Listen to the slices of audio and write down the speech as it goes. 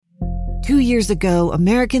2 years ago,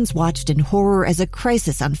 Americans watched in horror as a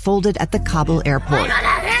crisis unfolded at the Kabul airport.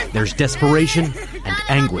 There's desperation and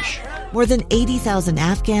anguish. More than 80,000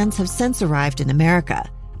 Afghans have since arrived in America,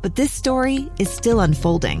 but this story is still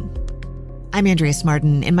unfolding. I'm Andrea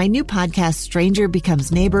Martin. In my new podcast, Stranger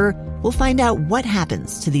Becomes Neighbor, we'll find out what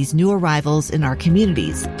happens to these new arrivals in our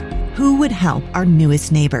communities. Who would help our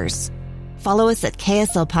newest neighbors? Follow us at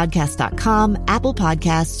kslpodcast.com, Apple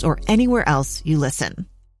Podcasts, or anywhere else you listen.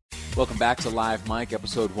 Welcome back to Live Mike,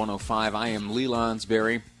 episode 105. I am Lee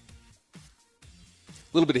Lonsberry. A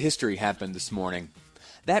little bit of history happened this morning.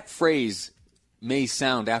 That phrase may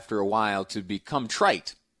sound after a while to become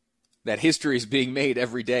trite, that history is being made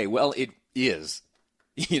every day. Well, it is.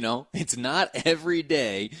 You know, it's not every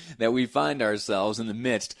day that we find ourselves in the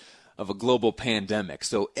midst of a global pandemic.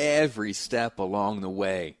 So every step along the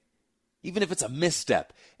way, even if it's a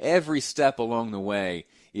misstep, every step along the way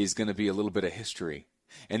is going to be a little bit of history.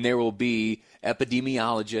 And there will be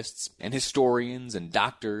epidemiologists and historians and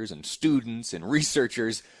doctors and students and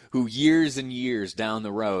researchers who years and years down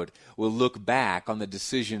the road will look back on the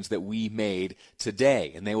decisions that we made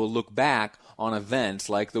today. And they will look back on events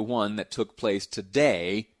like the one that took place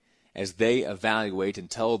today as they evaluate and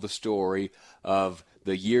tell the story of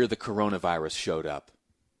the year the coronavirus showed up.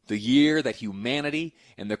 The year that humanity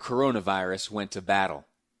and the coronavirus went to battle.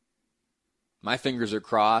 My fingers are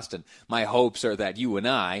crossed, and my hopes are that you and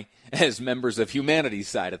I, as members of humanity's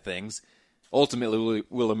side of things, ultimately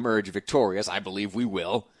will emerge victorious. I believe we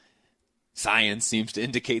will. Science seems to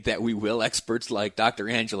indicate that we will. Experts like Dr.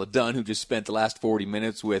 Angela Dunn, who just spent the last 40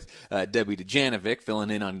 minutes with Debbie Dejanovic,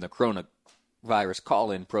 filling in on the coronavirus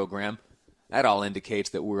call-in program, that all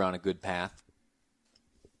indicates that we're on a good path.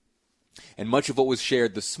 And much of what was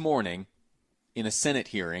shared this morning in a Senate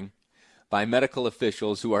hearing by medical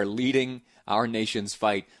officials who are leading our nation's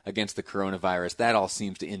fight against the coronavirus, that all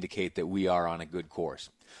seems to indicate that we are on a good course.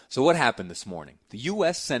 So what happened this morning? The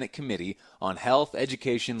U.S. Senate Committee on Health,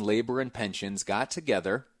 Education, Labor, and Pensions got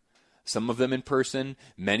together, some of them in person,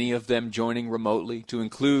 many of them joining remotely, to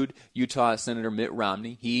include Utah Senator Mitt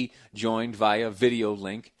Romney. He joined via video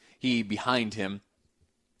link. He, behind him,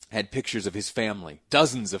 had pictures of his family,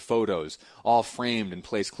 dozens of photos, all framed and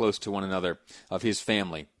placed close to one another of his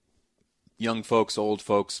family. Young folks, old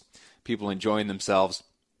folks, people enjoying themselves.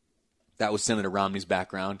 That was Senator Romney's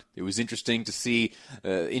background. It was interesting to see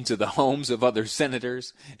into the homes of other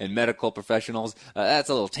senators and medical professionals. That's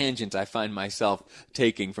a little tangent I find myself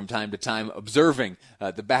taking from time to time, observing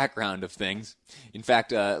the background of things. In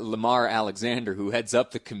fact, Lamar Alexander, who heads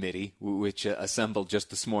up the committee, which assembled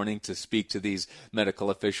just this morning to speak to these medical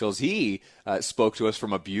officials, he spoke to us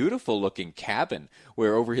from a beautiful-looking cabin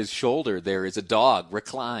where over his shoulder there is a dog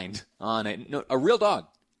reclined on it. No, a real dog.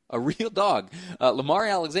 A real dog. Lamar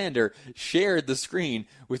Alexander shared the screen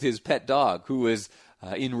with his pet dog, who was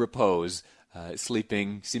in repose,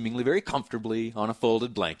 sleeping seemingly very comfortably on a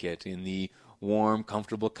folded blanket in the warm,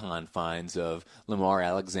 comfortable confines of Lamar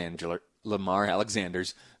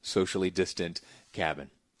Alexander's socially distant cabin.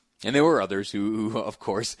 And there were others who, of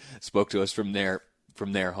course, spoke to us from their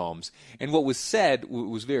homes. And what was said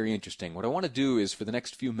was very interesting. What I want to do is, for the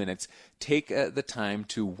next few minutes, take the time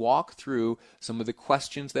to walk through some of the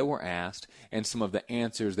questions that were asked and some of the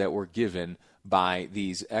answers that were given by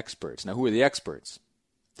these experts. Now, who are the experts?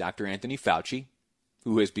 Dr. Anthony Fauci,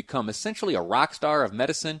 who has become essentially a rock star of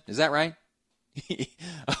medicine. Is that right?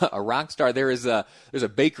 A rock star. There's a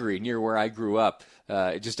bakery near where I grew up,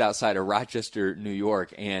 just outside of Rochester, New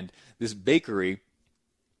York, and this bakery,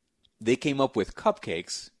 they came up with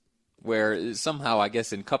cupcakes where somehow, I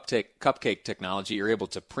guess, in cupcake technology, you're able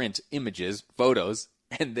to print images, photos,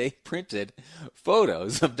 and they printed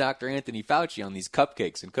photos of Dr. Anthony Fauci on these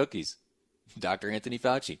cupcakes and cookies. Dr. Anthony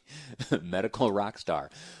Fauci, medical rock star.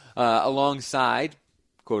 Alongside,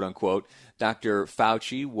 quote unquote, Dr.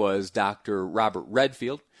 Fauci was Dr. Robert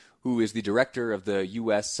Redfield, who is the director of the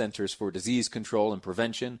U.S. Centers for Disease Control and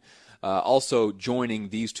Prevention. Also joining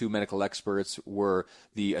these two medical experts were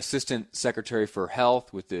the Assistant Secretary for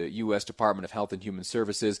Health with the U.S. Department of Health and Human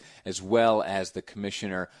Services, as well as the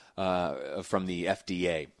Commissioner from the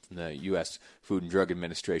FDA, from the U.S. Food and Drug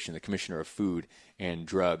Administration, the Commissioner of Food and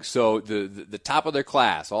Drugs. So the top of their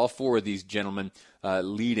class, all four of these gentlemen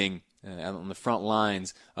leading on the front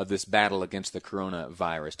lines of this battle against the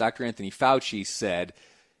coronavirus. Dr. Anthony Fauci said,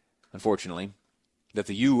 unfortunately, that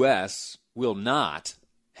the U.S. will not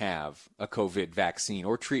have a COVID vaccine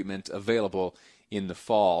or treatment available in the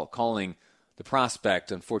fall, calling the prospect,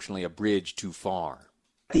 unfortunately, a bridge too far.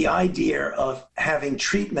 The idea of having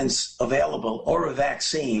treatments available or a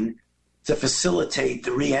vaccine to facilitate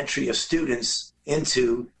the reentry of students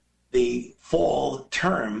into the fall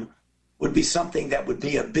term would be something that would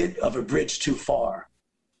be a bit of a bridge too far.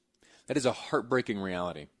 That is a heartbreaking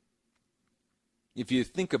reality. If you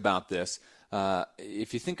think about this,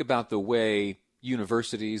 if you think about the way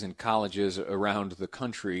universities and colleges around the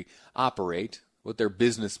country operate, what their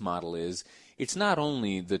business model is, it's not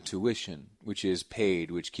only the tuition, which is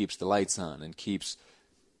paid, which keeps the lights on and keeps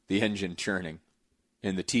the engine churning,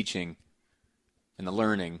 and the teaching and the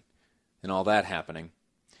learning and all that happening.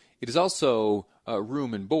 It is also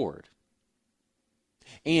room and board.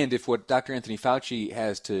 And if what Dr. Anthony Fauci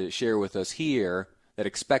has to share with us here, that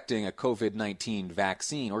expecting a COVID-19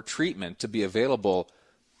 vaccine or treatment to be available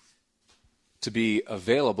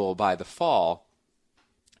by the fall,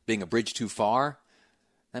 being a bridge too far,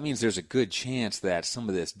 that means there's a good chance that some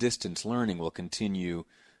of this distance learning will continue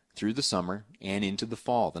through the summer and into the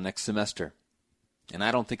fall, the next semester. And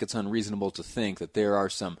I don't think it's unreasonable to think that there are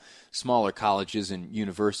some smaller colleges and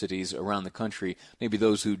universities around the country, maybe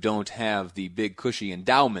those who don't have the big cushy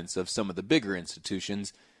endowments of some of the bigger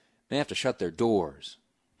institutions, may have to shut their doors,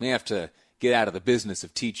 may have to get out of the business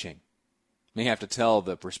of teaching, may have to tell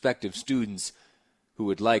the prospective students who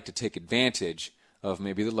would like to take advantage of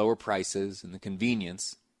maybe the lower prices and the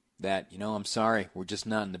convenience that, I'm sorry, we're just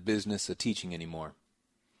not in the business of teaching anymore.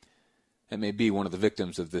 That may be one of the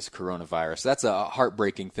victims of this coronavirus. That's a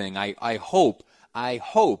heartbreaking thing. I hope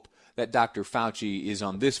that Dr. Fauci is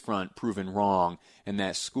on this front proven wrong, and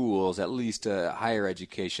that schools, at least higher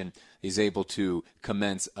education, is able to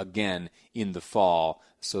commence again in the fall,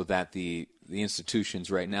 so that the institutions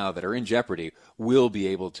right now that are in jeopardy will be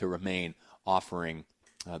able to remain offering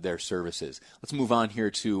their services. Let's move on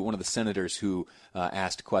here to one of the senators who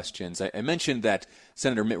asked questions. I mentioned that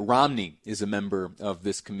Senator Mitt Romney is a member of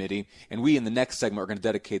this committee, and we in the next segment are going to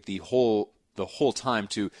dedicate the whole time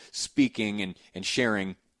to speaking and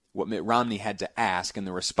sharing what Mitt Romney had to ask and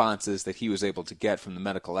the responses that he was able to get from the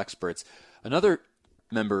medical experts. Another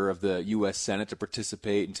member of the U.S. Senate to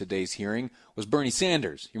participate in today's hearing was Bernie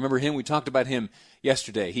Sanders. You remember him? We talked about him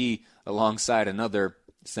yesterday. He, alongside another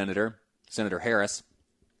senator, Senator Harris,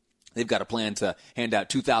 they've got a plan to hand out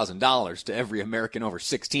 $2,000 to every American over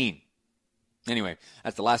 16. Anyway,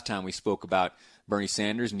 that's the last time we spoke about Bernie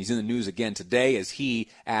Sanders, and he's in the news again today as he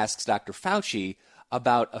asks Dr. Fauci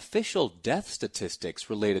about official death statistics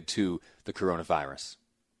related to the coronavirus.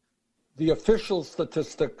 The official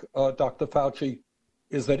statistic, Dr. Fauci,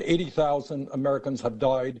 is that 80,000 Americans have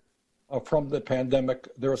died from the pandemic.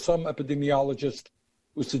 There are some epidemiologists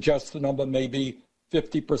who suggest the number may be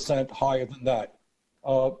 50% higher than that.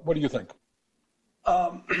 What do you think?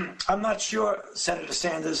 I'm not sure, Senator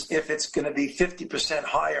Sanders, if it's going to be 50%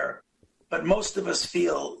 higher, but most of us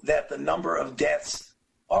feel that the number of deaths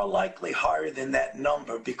are likely higher than that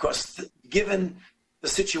number because given the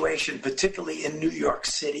situation, particularly in New York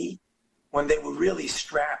City, when they were really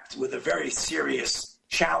strapped with a very serious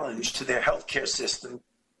challenge to their healthcare system,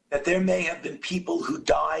 that there may have been people who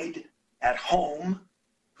died at home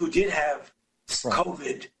who did have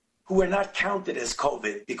COVID, who were not counted as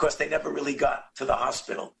COVID because they never really got to the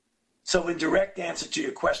hospital. So in direct answer to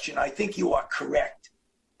your question, I think you are correct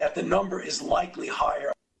that the number is likely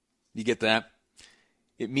higher. You get that?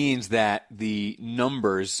 It means that the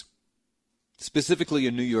numbers, specifically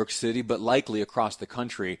in New York City, but likely across the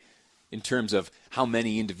country, in terms of how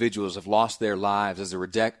many individuals have lost their lives as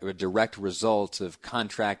a direct result of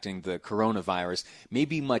contracting the coronavirus, may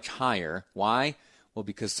be much higher. Why? Well,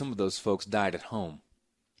 because some of those folks died at home.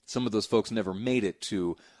 Some of those folks never made it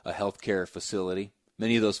to a healthcare facility.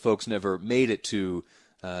 Many of those folks never made it to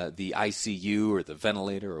the ICU or the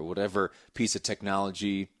ventilator or whatever piece of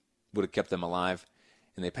technology would have kept them alive,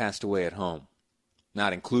 and they passed away at home,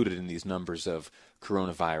 not included in these numbers of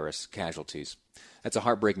coronavirus casualties. That's a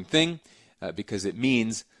heartbreaking thing because it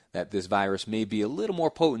means that this virus may be a little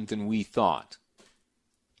more potent than we thought.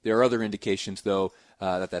 There are other indications, though,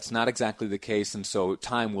 that that's not exactly the case, and so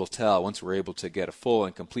time will tell once we're able to get a full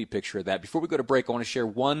and complete picture of that. Before we go to break, I want to share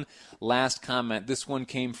one last comment. This one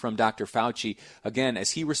came from Dr. Fauci, again,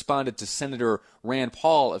 as he responded to Senator Rand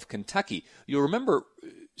Paul of Kentucky. You'll remember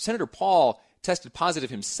Senator Paul tested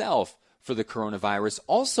positive himself for the coronavirus,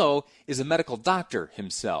 also is a medical doctor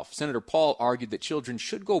himself. Senator Paul argued that children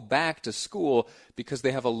should go back to school because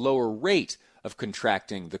they have a lower rate of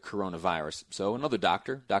contracting the coronavirus. So another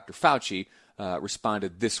doctor, Dr. Fauci,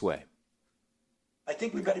 responded this way. I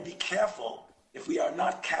think we better be careful if we are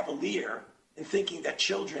not cavalier in thinking that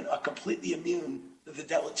children are completely immune to the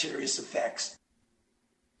deleterious effects.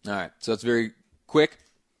 All right, so it's very quick,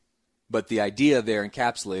 but the idea there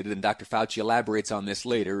encapsulated, and Dr. Fauci elaborates on this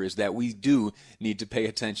later, is that we do need to pay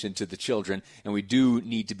attention to the children, and we do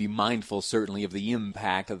need to be mindful, certainly, of the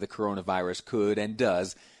impact that the coronavirus could and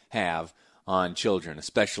does have on children,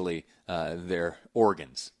 especially their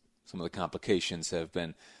organs. Some of the complications have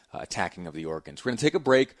been attacking of the organs. We're going to take a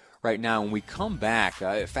break right now. When we come back,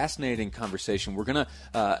 a fascinating conversation. We're going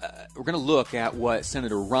to look at what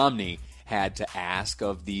Senator Romney had to ask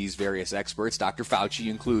of these various experts, Dr. Fauci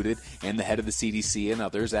included, and the head of the CDC and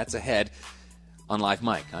others. That's ahead on Live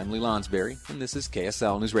Mike. I'm Lee Lonsberry, and this is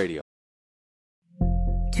KSL News Radio.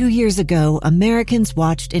 2 years ago, Americans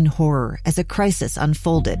watched in horror as a crisis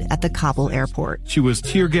unfolded at the Kabul airport. She was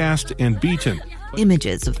tear-gassed and beaten.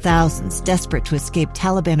 Images of thousands desperate to escape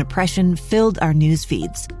Taliban oppression filled our news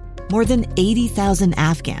feeds. More than 80,000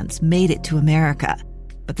 Afghans made it to America.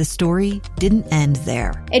 But the story didn't end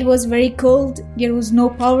there. It was very cold. There was no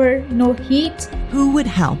power, no heat. Who would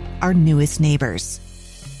help our newest neighbors?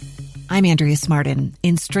 I'm Andrea Smartin.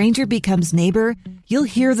 In Stranger Becomes Neighbor, you'll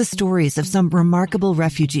hear the stories of some remarkable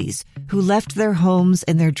refugees who left their homes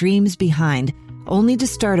and their dreams behind, only to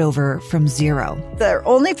start over from zero. Their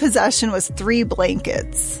only possession was 3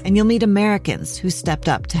 blankets. And you'll meet Americans who stepped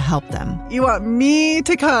up to help them. You want me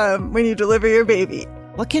to come when you deliver your baby.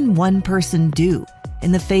 What can one person do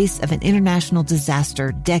in the face of an international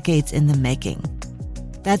disaster decades in the making?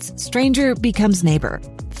 That's Stranger Becomes Neighbor.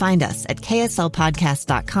 Find us at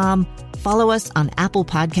kslpodcast.com. Follow us on Apple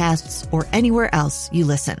Podcasts or anywhere else you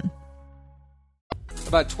listen.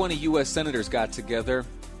 About 20 U.S. senators got together,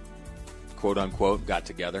 quote-unquote, got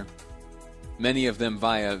together. Many of them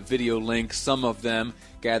via video link, some of them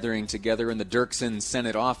gathering together in the Dirksen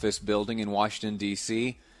Senate office building in Washington,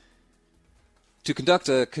 D.C., to conduct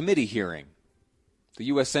a committee hearing. The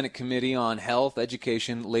U.S. Senate Committee on Health,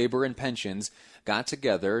 Education, Labor, and Pensions got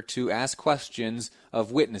together to ask questions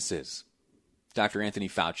of witnesses. Dr. Anthony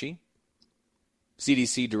Fauci,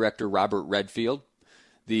 CDC Director Robert Redfield,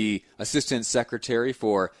 the Assistant Secretary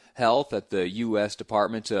for Health at the U.S.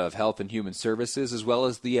 Department of Health and Human Services, as well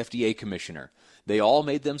as the FDA Commissioner. They all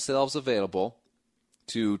made themselves available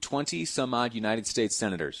to 20-some-odd United States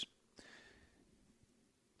senators.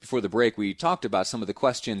 Before the break, we talked about some of the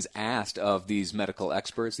questions asked of these medical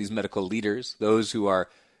experts, these medical leaders, those who are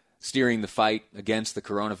steering the fight against the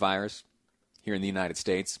coronavirus here in the United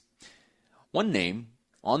States. One name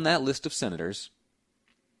on that list of senators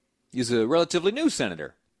is a relatively new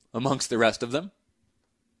senator amongst the rest of them.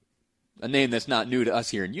 A name that's not new to us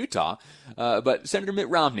here in Utah, but Senator Mitt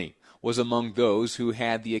Romney was among those who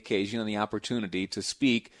had the occasion and the opportunity to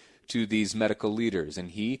speak to these medical leaders.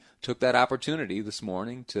 And he took that opportunity this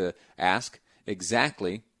morning to ask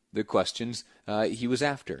exactly the questions he was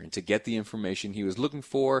after and to get the information he was looking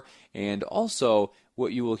for, and also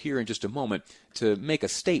what you will hear in just a moment, to make a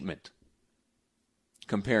statement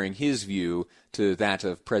comparing his view to that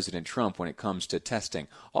of President Trump when it comes to testing.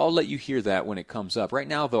 I'll let you hear that when it comes up. Right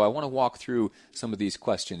now, though, I want to walk through some of these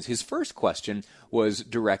questions. His first question was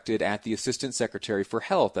directed at the Assistant Secretary for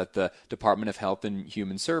Health at the Department of Health and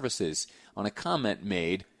Human Services on a comment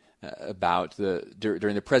made about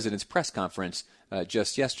during the President's press conference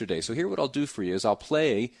just yesterday. So here what I'll do for you is I'll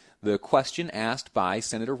play the question asked by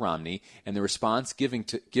Senator Romney and the response given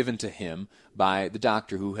to him by the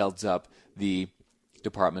doctor who heads up the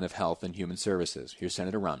Department of Health and Human Services. Here's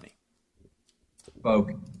Senator Romney.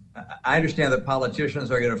 Folk, I understand that politicians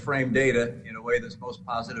are going to frame data in a way that's most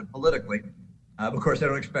positive politically. Of course, I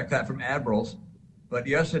don't expect that from admirals. But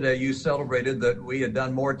yesterday you celebrated that we had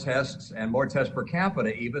done more tests and more tests per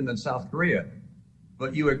capita even than South Korea.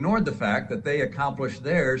 But you ignored the fact that they accomplished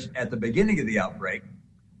theirs at the beginning of the outbreak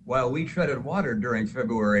while we treaded water during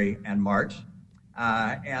February and March.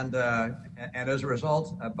 And as a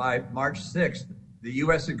result, by March 6th, the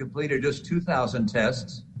U.S. had completed just 2,000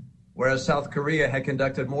 tests, whereas South Korea had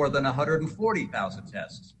conducted more than 140,000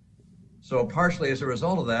 tests. So partially as a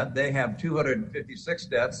result of that, they have 256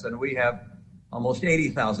 deaths and we have almost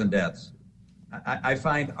 80,000 deaths. I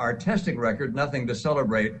find our testing record nothing to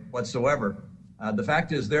celebrate whatsoever. The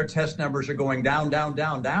fact is their test numbers are going down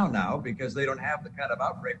now because they don't have the kind of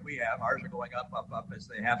outbreak we have. Ours are going up as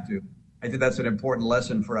they have to. I think that's an important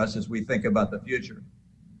lesson for us as we think about the future.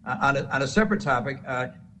 On a separate topic,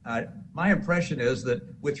 my impression is that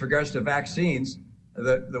with regards to vaccines,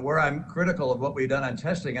 where I'm critical of what we've done on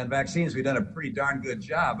testing on vaccines, we've done a pretty darn good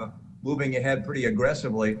job of moving ahead pretty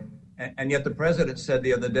aggressively. And yet the president said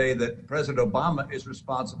the other day that President Obama is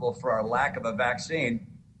responsible for our lack of a vaccine.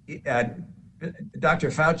 Dr.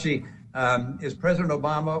 Fauci, is President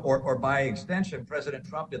Obama or by extension President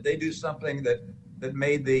Trump, did they do something that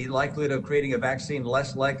made the likelihood of creating a vaccine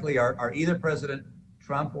less likely? Are either President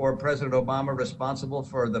Trump or President Obama responsible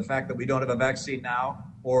for the fact that we don't have a vaccine now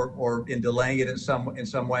or in delaying it in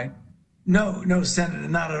some way? No,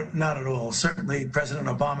 Senator, not at all. Certainly, President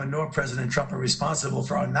Obama nor President Trump are responsible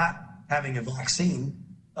for our not having a vaccine.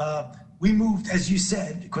 We moved, as you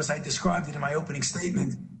said, because I described it in my opening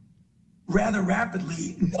statement, rather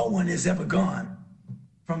rapidly. No one has ever gone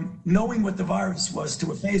from knowing what the virus was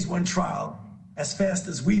to a phase 1 trial as fast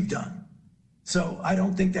as we've done. So I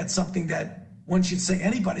don't think that's something that one should say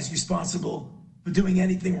anybody's responsible for doing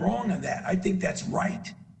anything wrong on that. I think that's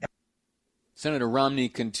right. Senator Romney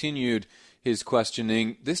continued his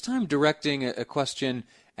questioning, this time directing a question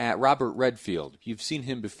at Robert Redfield. You've seen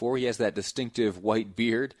him before. He has that distinctive white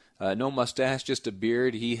beard, no mustache, just a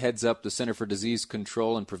beard. He heads up the Center for Disease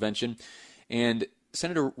Control and Prevention. And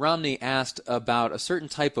Senator Romney asked about a certain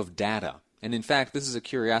type of data. And in fact, this is a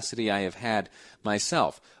curiosity I have had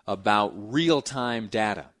myself about real-time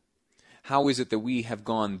data. How is it that we have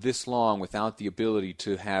gone this long without the ability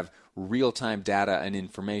to have real-time data and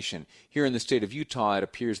information? Here in the state of Utah, it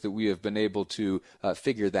appears that we have been able to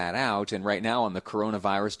figure that out. And right now on the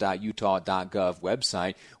coronavirus.utah.gov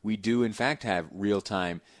website, we do in fact have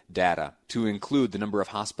real-time data to include the number of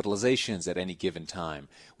hospitalizations at any given time.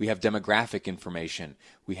 We have demographic information.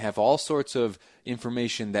 We have all sorts of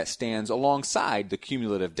information that stands alongside the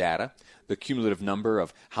cumulative data, the cumulative number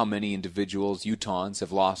of how many individuals, Utahns,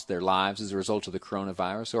 have lost their lives as a result of the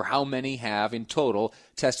coronavirus, or how many have in total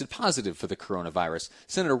tested positive for the coronavirus.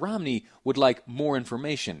 Senator Romney would like more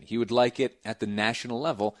information. He would like it at the national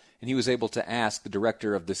level, and he was able to ask the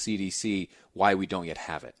director of the CDC why we don't yet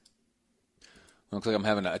have it. Looks like I'm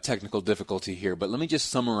having a technical difficulty here, but let me just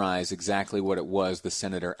summarize exactly what it was the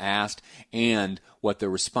senator asked and what the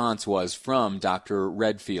response was from Dr.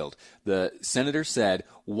 Redfield. The senator said,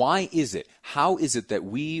 why is it, how is it that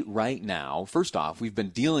we right now, first off, we've been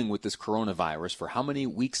dealing with this coronavirus for how many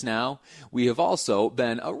weeks now? We have also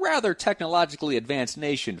been a rather technologically advanced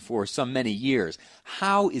nation for so many years.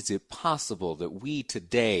 How is it possible that we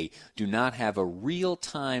today do not have a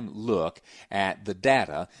real-time look at the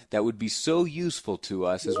data that would be so useful to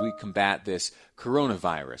us as we combat this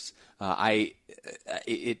coronavirus?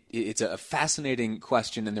 It's a fascinating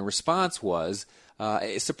question, and the response was,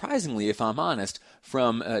 surprisingly, if I'm honest,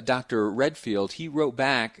 from Dr. Redfield. He wrote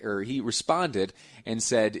back, or he responded and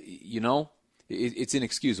said, it's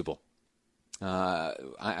inexcusable.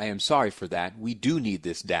 I am sorry for that. We do need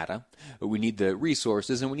this data. We need the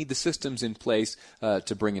resources, and we need the systems in place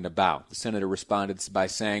to bring it about. The senator responded by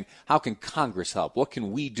saying, how can Congress help? What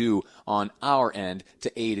can we do on our end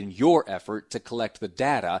to aid in your effort to collect the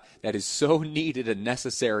data that is so needed and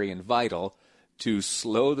necessary and vital to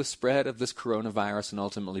slow the spread of this coronavirus and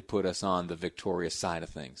ultimately put us on the victorious side of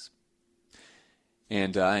things?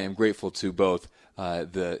 And I am grateful to both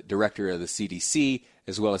the director of the CDC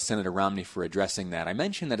as well as Senator Romney for addressing that. I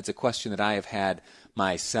mentioned that it's a question that I have had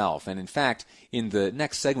myself. And in fact, in the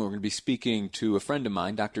next segment, we're going to be speaking to a friend of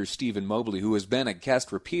mine, Dr. Stephen Mobley, who has been a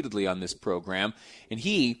guest repeatedly on this program. And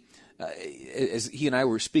he, as he and I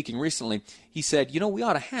were speaking recently, he said, we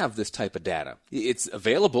ought to have this type of data. It's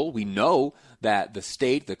available. We know that the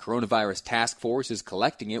state, the coronavirus task force, is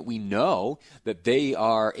collecting it. We know that they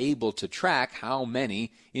are able to track how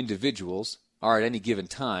many individuals are at any given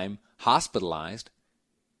time hospitalized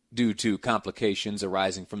due to complications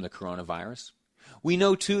arising from the coronavirus. We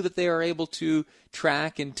know, too, that they are able to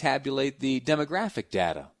track and tabulate the demographic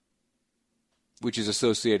data, which is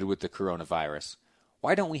associated with the coronavirus.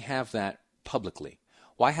 Why don't we have that publicly?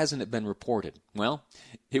 Why hasn't it been reported? Well,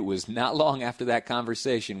 it was not long after that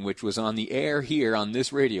conversation, which was on the air here on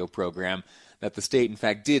this radio program, that the state, in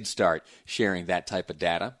fact, did start sharing that type of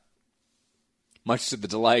data, much to the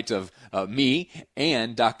delight of me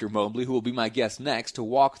and Dr. Mobley, who will be my guest next, to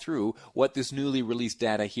walk through what this newly released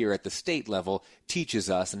data here at the state level teaches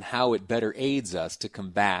us and how it better aids us to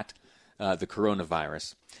combat the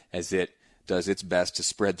coronavirus as it does its best to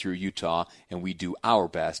spread through Utah, and we do our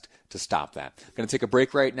best to stop that. I'm going to take a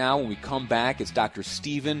break right now. When we come back, it's Dr.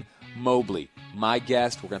 Stephen Mobley, my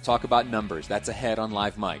guest. We're going to talk about numbers. That's ahead on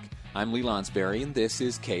Live Mike. I'm Lee Lonsberry, and this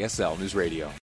is KSL News Radio.